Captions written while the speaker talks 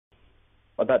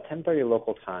About 10:30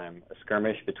 local time, a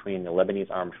skirmish between the Lebanese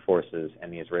armed forces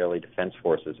and the Israeli Defense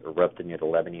Forces erupted near the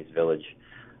Lebanese village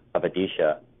of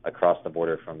Adisha across the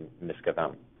border from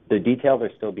Miskavam. The details are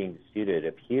still being disputed. It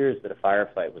appears that a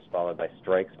firefight was followed by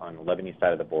strikes on the Lebanese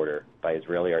side of the border by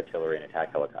Israeli artillery and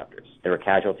attack helicopters. There were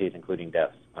casualties, including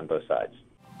deaths, on both sides.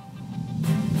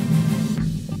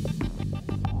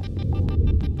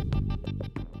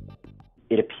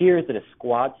 It appears that a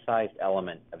squad-sized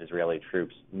element of Israeli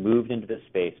troops moved into the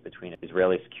space between an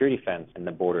Israeli security fence and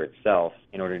the border itself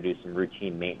in order to do some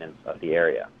routine maintenance of the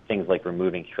area, things like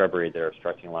removing shrubbery that are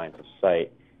obstructing lines of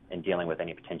sight and dealing with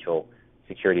any potential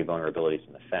security vulnerabilities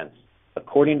in the fence.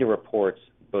 According to reports,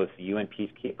 both the UN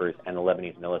peacekeepers and the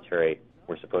Lebanese military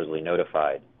were supposedly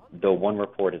notified, though one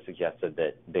report has suggested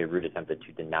that Beirut attempted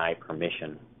to deny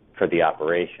permission for the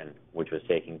operation, which was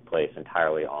taking place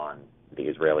entirely on the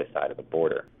Israeli side of the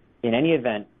border. In any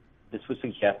event, this would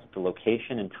suggest that the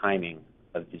location and timing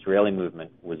of the Israeli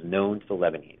movement was known to the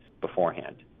Lebanese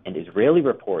beforehand, and Israeli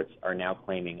reports are now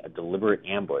claiming a deliberate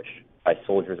ambush by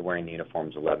soldiers wearing the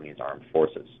uniforms of Lebanese armed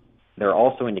forces. There are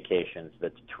also indications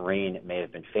that the terrain may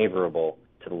have been favorable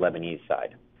to the Lebanese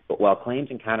side. But while claims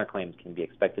and counterclaims can be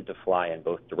expected to fly in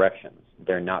both directions,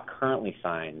 there are not currently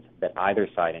signs that either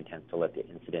side intends to let the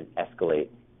incident escalate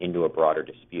into a broader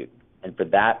dispute. And for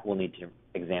that, we'll need to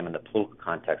examine the political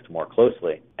context more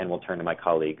closely, and we'll turn to my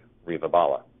colleague, Reva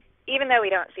Bhalla. Even though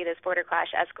we don't see this border clash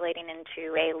escalating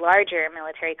into a larger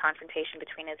military confrontation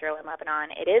between Israel and Lebanon,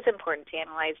 it is important to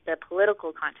analyze the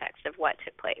political context of what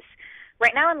took place.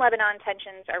 Right now in Lebanon,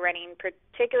 tensions are running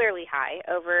particularly high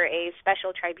over a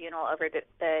special tribunal over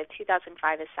the 2005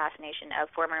 assassination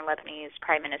of former Lebanese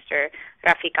Prime Minister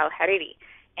Rafik al-Hariri.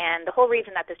 And the whole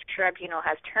reason that this tribunal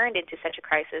has turned into such a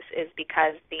crisis is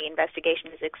because the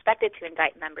investigation is expected to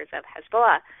indict members of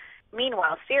Hezbollah.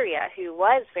 Meanwhile, Syria, who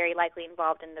was very likely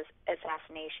involved in this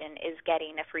assassination, is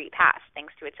getting a free pass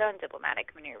thanks to its own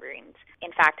diplomatic maneuverings.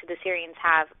 In fact, the Syrians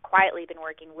have quietly been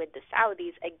working with the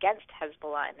Saudis against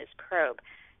Hezbollah in this probe.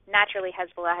 Naturally,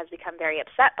 Hezbollah has become very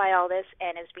upset by all this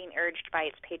and is being urged by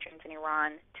its patrons in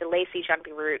Iran to lay siege on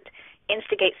Beirut,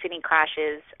 instigate Sunni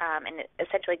clashes, and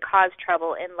essentially cause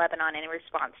trouble in Lebanon in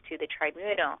response to the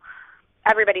tribunal.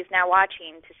 Everybody's now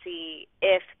watching to see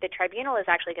if the tribunal is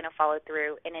actually going to follow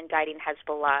through in indicting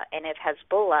Hezbollah and if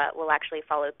Hezbollah will actually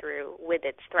follow through with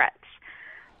its threats.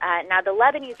 Now, the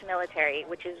Lebanese military,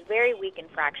 which is very weak and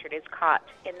fractured, is caught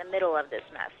in the middle of this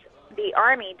mess. The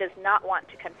army does not want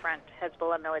to confront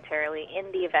Hezbollah militarily in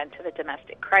the event of a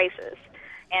domestic crisis.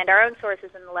 And our own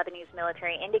sources in the Lebanese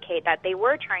military indicate that they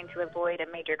were trying to avoid a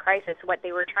major crisis. What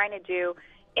they were trying to do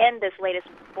in this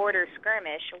latest border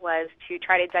skirmish was to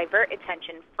try to divert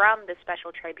attention from the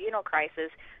special tribunal crisis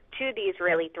to the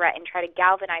Israeli threat and try to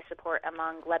galvanize support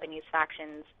among Lebanese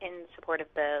factions in support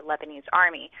of the Lebanese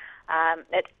army.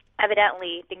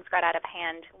 Evidently, things got out of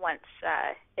hand once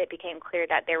it became clear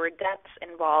that there were deaths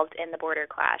involved in the border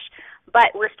clash.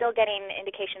 But we're still getting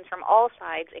indications from all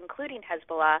sides, including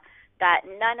Hezbollah, that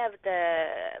none of the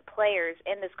players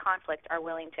in this conflict are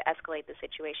willing to escalate the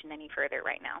situation any further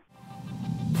right now.